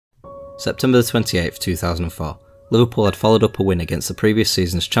September the 28th, 2004. Liverpool had followed up a win against the previous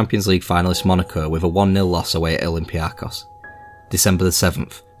season's Champions League finalist Monaco with a 1-0 loss away at Olympiakos. December the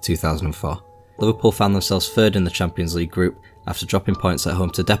 7th, 2004. Liverpool found themselves third in the Champions League group after dropping points at home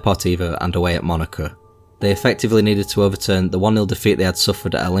to Deportivo and away at Monaco. They effectively needed to overturn the 1-0 defeat they had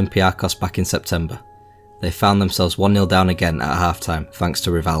suffered at Olympiakos back in September. They found themselves 1-0 down again at half-time thanks to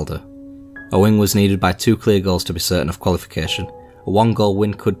Rivaldo. A win was needed by 2 clear goals to be certain of qualification. A 1-goal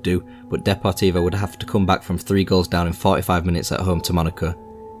win could do, but Deportivo would have to come back from 3 goals down in 45 minutes at home to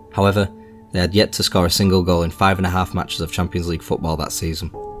Monaco. However, they had yet to score a single goal in 5.5 matches of Champions League football that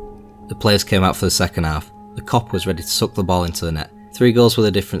season. The players came out for the second half. The Cop was ready to suck the ball into the net. 3 goals were the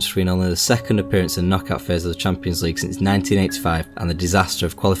difference between only the second appearance in the knockout phase of the Champions League since 1985 and the disaster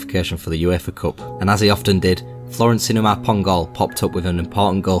of qualification for the UEFA Cup. And as he often did, Florent Sinama-Pongolle popped up with an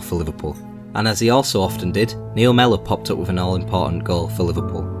important goal for Liverpool. And as he also often did, Mellor popped up with an all-important goal for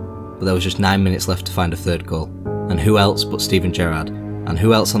Liverpool. But there was just 9 minutes left to find a third goal. And who else but Steven Gerrard? And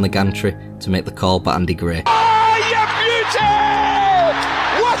who else on the gantry to make the call but Andy Gray? Oh, you beauty!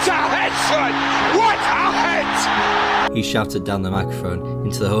 What a head, son! What a head! He shouted down the microphone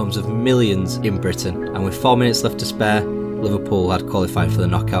into the homes of millions in Britain, and with 4 minutes left to spare, Liverpool had qualified for the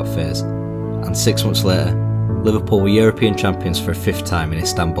knockout phase. And 6 months later, Liverpool were European champions for a 5th time in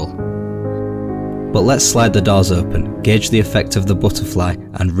Istanbul. But let's slide the doors open, gauge the effect of the butterfly,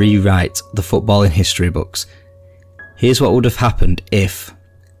 and rewrite the footballing history books. Here's what would have happened if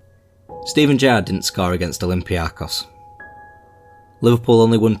Steven Gerrard didn't score against Olympiakos. Liverpool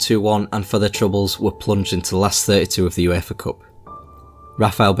only won 2-1 and for their troubles were plunged into the last 32 of the UEFA Cup.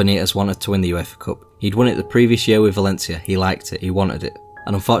 Rafael Benitez wanted to win the UEFA Cup. He'd won it the previous year with Valencia, he liked it, he wanted it.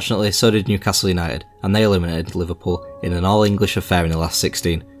 And unfortunately so did Newcastle United, and they eliminated Liverpool in an all-English affair in the last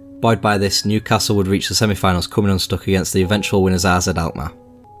 16. Buoyed by this, Newcastle would reach the semi-finals coming unstuck against the eventual winners AZ Alkmaar.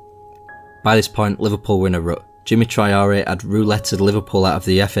 By this point, Liverpool were in a rut. Jimmy Traoré had rouletted Liverpool out of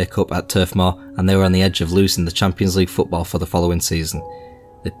the FA Cup at Turf Moor, and they were on the edge of losing the Champions League football for the following season.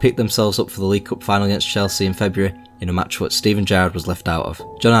 They picked themselves up for the League Cup final against Chelsea in February, in a match which Steven Gerrard was left out of.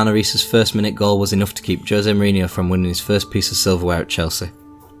 John Arne Riis's first minute goal was enough to keep Jose Mourinho from winning his first piece of silverware at Chelsea.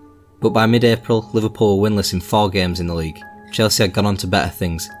 But by mid-April, Liverpool were winless in 4 games in the league. Chelsea had gone on to better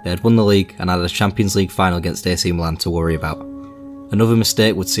things. They had won the league and had a Champions League final against AC Milan to worry about. Another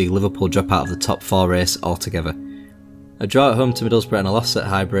mistake would see Liverpool drop out of the top 4 race altogether. A draw at home to Middlesbrough and a loss at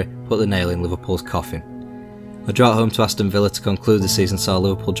Highbury put the nail in Liverpool's coffin. A draw at home to Aston Villa to conclude the season saw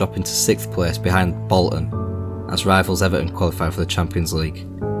Liverpool drop into 6th place behind Bolton, as rivals Everton qualified for the Champions League.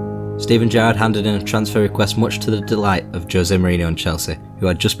 Steven Gerrard handed in a transfer request much to the delight of Jose Mourinho and Chelsea, who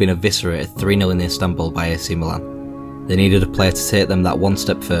had just been eviscerated 3-0 in Istanbul by AC Milan. They needed a player to take them that one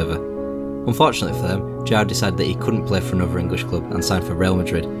step further. Unfortunately for them, Gerrard decided that he couldn't play for another English club and signed for Real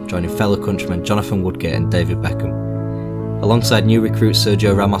Madrid, joining fellow countrymen Jonathan Woodgate and David Beckham. Alongside new recruits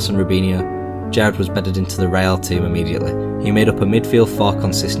Sergio Ramos and Robinho, Gerrard was bedded into the Real team immediately. He made up a midfield 4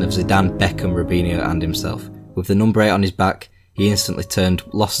 consisting of Zidane, Beckham, Robinho and himself. With the number 8 on his back, he instantly turned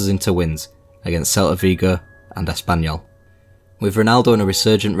losses into wins against Celta Vigo and Espanyol. With Ronaldo and a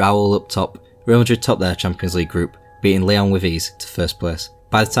resurgent Raul up top, Real Madrid topped their Champions League group, beating Lyon with ease to 1st place.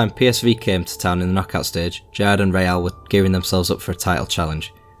 By the time PSV came to town in the knockout stage, Gerrard and Real were gearing themselves up for a title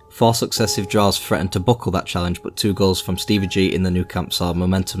challenge. 4 successive draws threatened to buckle that challenge, but 2 goals from Stevie G in the new camp saw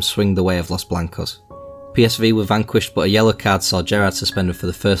momentum swing the way of Los Blancos. PSV were vanquished, but a yellow card saw Gerrard suspended for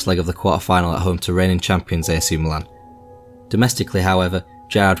the first leg of the quarter-final at home to reigning champions AC Milan. Domestically, however,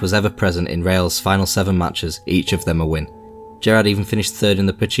 Gerrard was ever present in Real's final 7 matches, each of them a win. Gerrard even finished 3rd in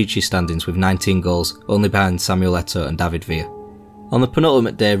the Pichichi standings with 19 goals, only behind Samuel Eto'o and David Villa. On the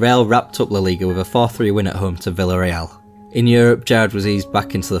penultimate day, Real wrapped up La Liga with a 4-3 win at home to Villarreal. In Europe, Gerrard was eased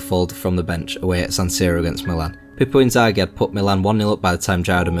back into the fold from the bench away at San Siro against Milan. Pippo Inzaghi had put Milan 1-0 up by the time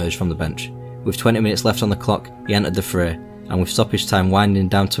Gerrard emerged from the bench. With 20 minutes left on the clock, he entered the fray, and with stoppage time winding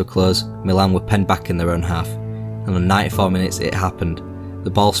down to a close, Milan were penned back in their own half. And on 94 minutes it happened. The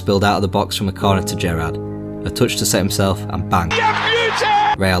ball spilled out of the box from a corner to Gerrard. A touch to set himself, and bang!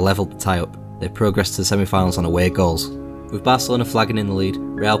 Real levelled the tie-up. They progressed to the semi-finals on away goals. With Barcelona flagging in the lead,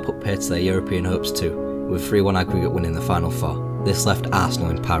 Real put pay to their European hopes too, with 3-1 aggregate winning the final 4. This left Arsenal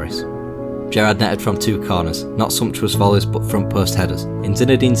in Paris. Gerrard netted from 2 corners, not sumptuous volleys but front post headers. In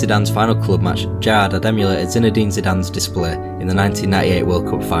Zinedine Zidane's final club match, Gerrard had emulated Zinedine Zidane's display in the 1998 World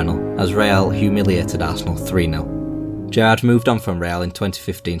Cup final, as Real humiliated Arsenal 3-0. Gerrard moved on from Real in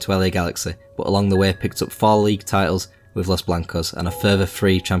 2015 to LA Galaxy, but along the way picked up 4 league titles with Los Blancos and a further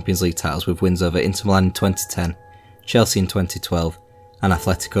 3 Champions League titles with wins over Inter Milan in 2010, Chelsea in 2012 and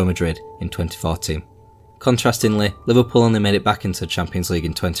Atletico Madrid in 2014. Contrastingly, Liverpool only made it back into the Champions League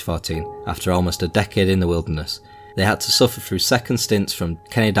in 2014, after almost a decade in the wilderness. They had to suffer through second stints from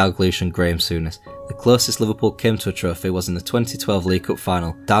Kenny Dalglish and Graham Souness. The closest Liverpool came to a trophy was in the 2012 League Cup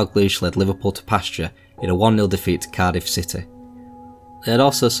final. Dalglish led Liverpool to pasture in a 1-0 defeat to Cardiff City. They had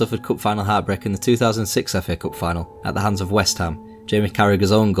also suffered cup final heartbreak in the 2006 FA Cup final at the hands of West Ham, Jamie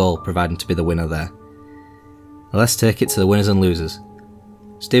Carragher's own goal proving to be the winner there. Now let's take it to the winners and losers.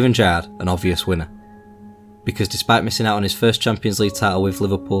 Steven Gerrard, an obvious winner, because despite missing out on his first Champions League title with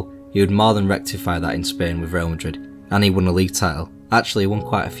Liverpool, he would more than rectify that in Spain with Real Madrid, and he won a league title. Actually, he won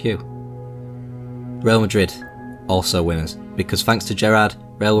quite a few. Real Madrid, also winners, because thanks to Gerrard,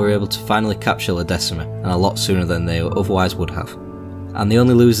 Real were able to finally capture La Decima, and a lot sooner than they otherwise would have. And the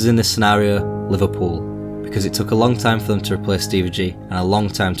only losers in this scenario, Liverpool, because it took a long time for them to replace Stevie G and a long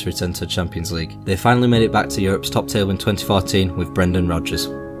time to return to the Champions League. They finally made it back to Europe's top table in 2014 with Brendan Rodgers.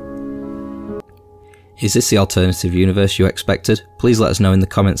 Is this the alternative universe you expected? Please let us know in the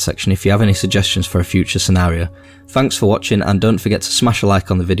comments section if you have any suggestions for a future scenario. Thanks for watching, and don't forget to smash a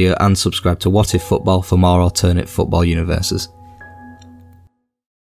like on the video and subscribe to What If Football for more alternate football universes.